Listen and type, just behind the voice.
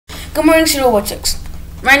Good morning, Pseudo Woodchucks.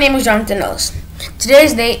 My name is Jonathan Ellis.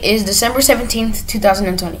 Today's date is December 17th,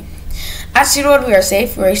 2020. At Pseudo, we are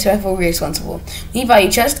safe, we are respectful, we are responsible. We value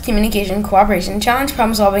trust, communication, cooperation, challenge,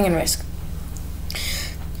 problem solving, and risk.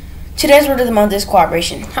 Today's word of the month is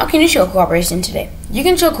cooperation. How can you show cooperation today? You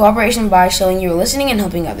can show cooperation by showing you're listening and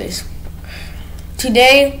helping others.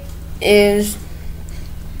 Today is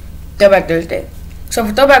Throwback Thursday. So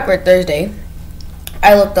for Throwback Thursday,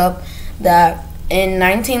 I looked up that in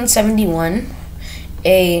 1971,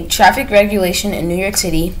 a traffic regulation in New York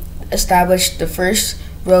City established the first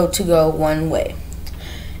road to go one way.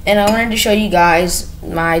 And I wanted to show you guys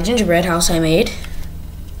my gingerbread house I made.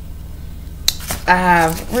 I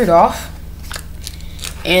have Rudolph,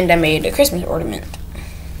 and I made a Christmas ornament.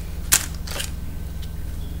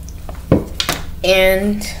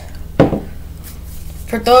 And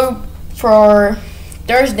for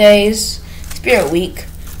Thursday's Spirit Week,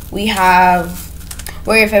 we have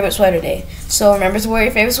Wear Your Favorite Sweater Day. So remember to wear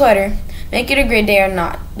your favorite sweater. Make it a great day or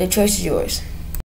not. The choice is yours.